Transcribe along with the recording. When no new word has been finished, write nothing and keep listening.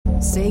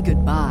Say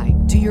goodbye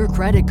to your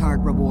credit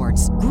card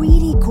rewards.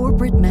 Greedy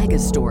corporate mega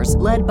stores,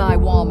 led by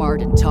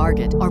Walmart and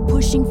Target, are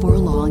pushing for a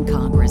law in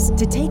Congress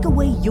to take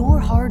away your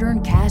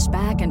hard-earned cash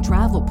back and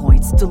travel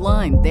points to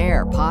line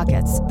their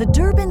pockets. The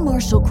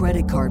Durbin-Marshall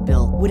credit card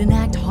bill would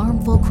enact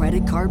harmful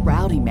credit card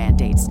routing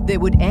mandates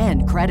that would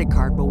end credit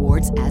card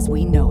rewards as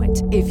we know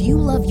it. If you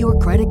love your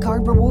credit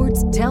card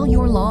rewards, tell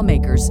your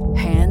lawmakers,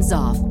 hands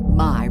off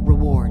my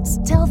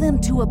rewards. Tell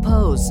them to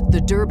oppose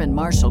the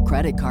Durbin-Marshall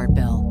credit card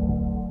bill.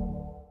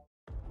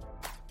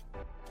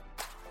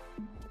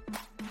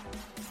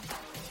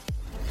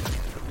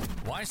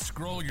 Why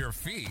scroll your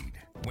feed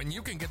when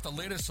you can get the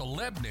latest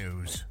celeb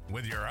news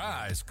with your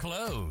eyes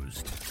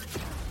closed?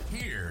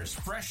 Here's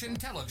fresh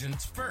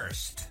intelligence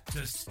first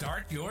to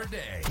start your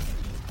day.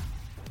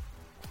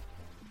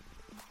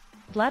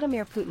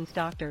 Vladimir Putin's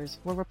doctors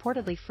were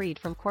reportedly freed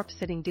from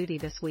corpse-sitting duty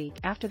this week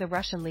after the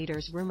Russian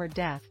leader's rumored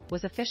death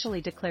was officially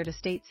declared a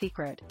state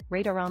secret,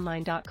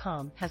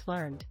 RadarOnline.com has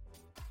learned.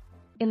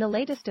 In the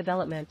latest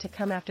development to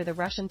come after the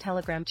Russian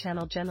telegram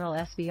channel General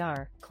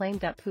SVR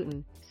claimed that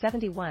Putin,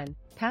 71,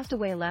 passed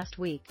away last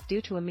week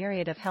due to a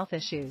myriad of health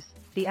issues,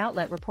 the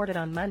outlet reported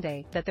on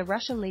Monday that the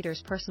Russian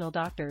leader's personal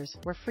doctors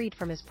were freed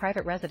from his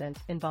private residence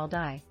in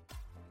Valdai.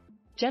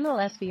 General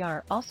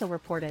SVR also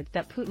reported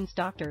that Putin's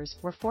doctors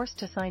were forced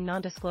to sign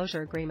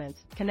non-disclosure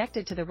agreements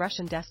connected to the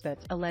Russian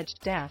despot's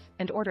alleged death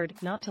and ordered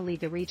not to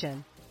leave the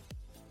region.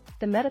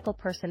 The medical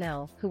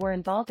personnel who were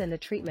involved in the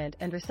treatment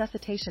and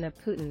resuscitation of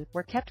Putin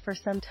were kept for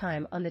some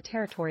time on the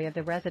territory of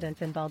the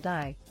residence in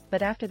Valdai,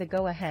 but after the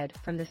go-ahead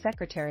from the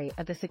Secretary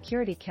of the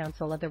Security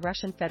Council of the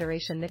Russian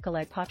Federation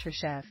Nikolai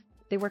Patrushev,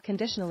 they were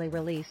conditionally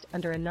released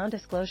under a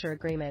non-disclosure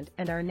agreement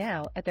and are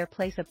now at their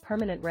place of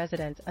permanent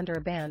residence under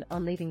a ban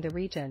on leaving the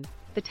region,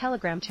 the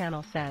Telegram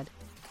channel said.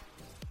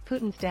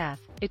 Putin's death,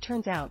 it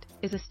turns out,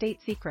 is a state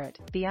secret,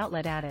 the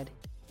outlet added.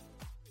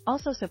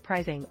 Also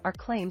surprising are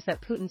claims that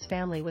Putin's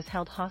family was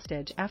held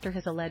hostage after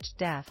his alleged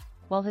death,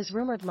 while his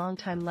rumored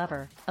longtime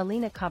lover,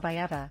 Alina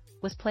Kabayeva,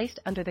 was placed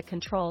under the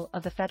control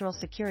of the Federal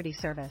Security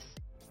Service.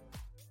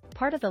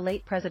 Part of the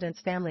late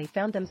president's family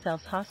found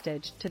themselves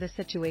hostage to the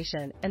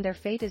situation, and their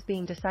fate is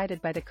being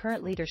decided by the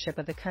current leadership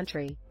of the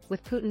country,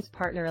 with Putin's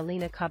partner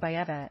Alina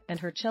Kabayeva and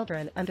her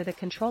children under the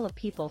control of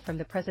people from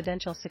the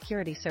Presidential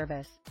Security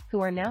Service,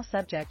 who are now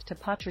subject to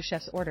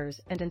Patrushev's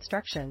orders and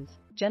instructions,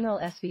 General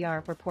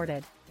SVR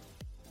reported.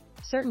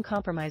 Certain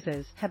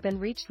compromises have been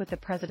reached with the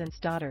president's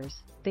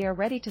daughters. They are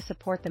ready to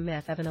support the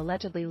myth of an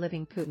allegedly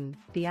living Putin,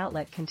 the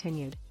outlet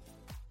continued.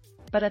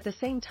 But at the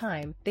same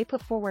time, they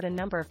put forward a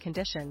number of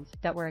conditions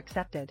that were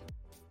accepted.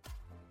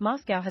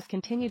 Moscow has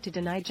continued to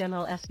deny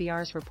General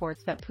SVR's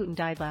reports that Putin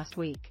died last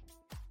week.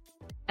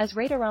 As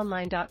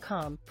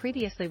RadarOnline.com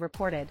previously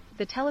reported,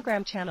 the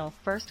Telegram channel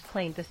first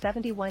claimed the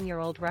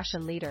 71-year-old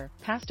Russian leader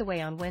passed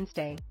away on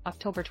Wednesday,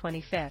 October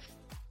 25.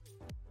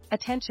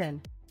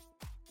 Attention!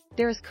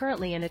 There is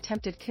currently an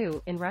attempted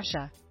coup in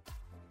Russia.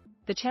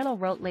 The channel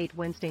wrote late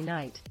Wednesday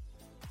night.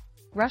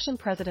 Russian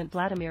President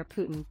Vladimir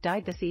Putin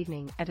died this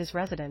evening at his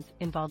residence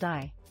in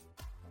Valdai.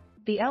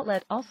 The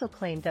outlet also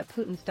claimed that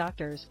Putin's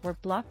doctors were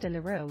blocked in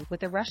the room with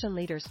the Russian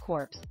leader's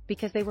corpse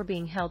because they were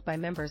being held by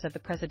members of the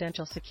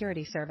Presidential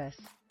Security Service.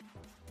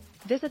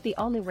 Visit the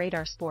all-new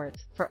Radar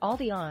Sports for all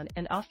the on-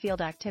 and off-field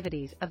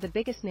activities of the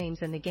biggest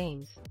names in the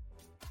games.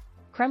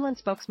 Kremlin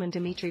spokesman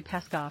Dmitry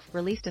Peskov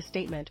released a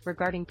statement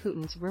regarding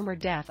Putin's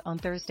rumored death on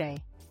Thursday.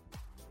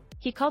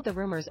 He called the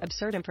rumors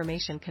absurd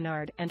information,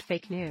 canard, and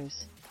fake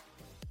news.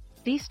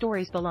 These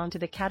stories belong to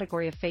the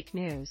category of fake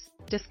news,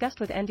 discussed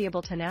with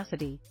enviable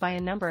tenacity by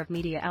a number of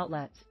media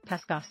outlets,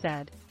 Peskov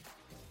said.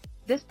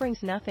 This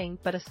brings nothing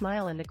but a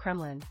smile in the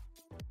Kremlin.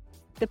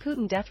 The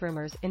Putin death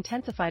rumors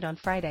intensified on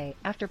Friday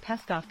after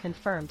Peskov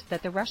confirmed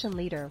that the Russian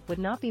leader would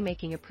not be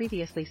making a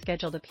previously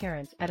scheduled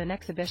appearance at an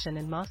exhibition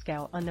in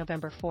Moscow on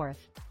November 4.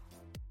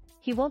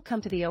 He won't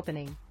come to the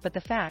opening, but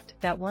the fact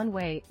that one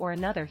way or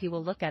another he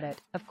will look at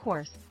it, of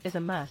course, is a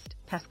must,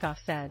 Peskov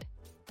said.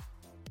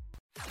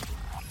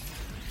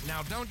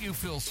 Now don't you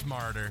feel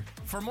smarter?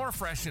 For more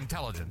fresh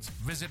intelligence,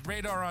 visit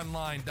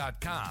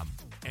RadarOnline.com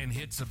and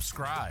hit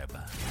subscribe.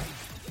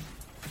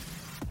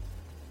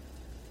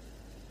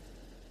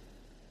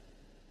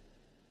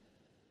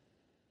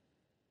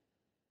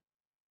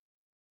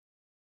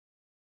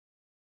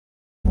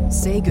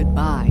 Say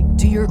goodbye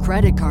to your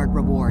credit card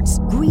rewards.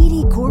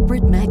 Greedy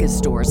corporate mega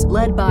stores,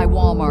 led by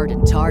Walmart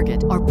and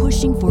Target, are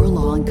pushing for a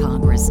law in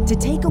Congress to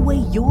take away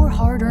your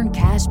hard-earned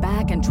cash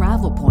back and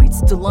travel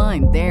points to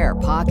line their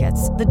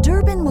pockets. The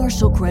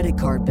Durbin-Marshall credit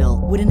card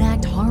bill would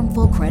enact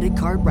harmful credit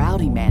card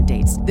routing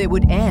mandates that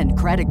would end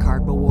credit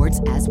card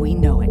rewards as we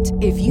know it.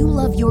 If you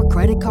love your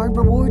credit card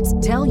rewards,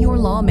 tell your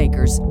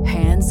lawmakers,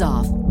 hands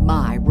off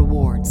my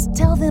rewards.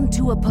 Tell them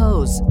to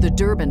oppose the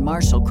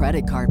Durbin-Marshall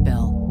credit card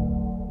bill.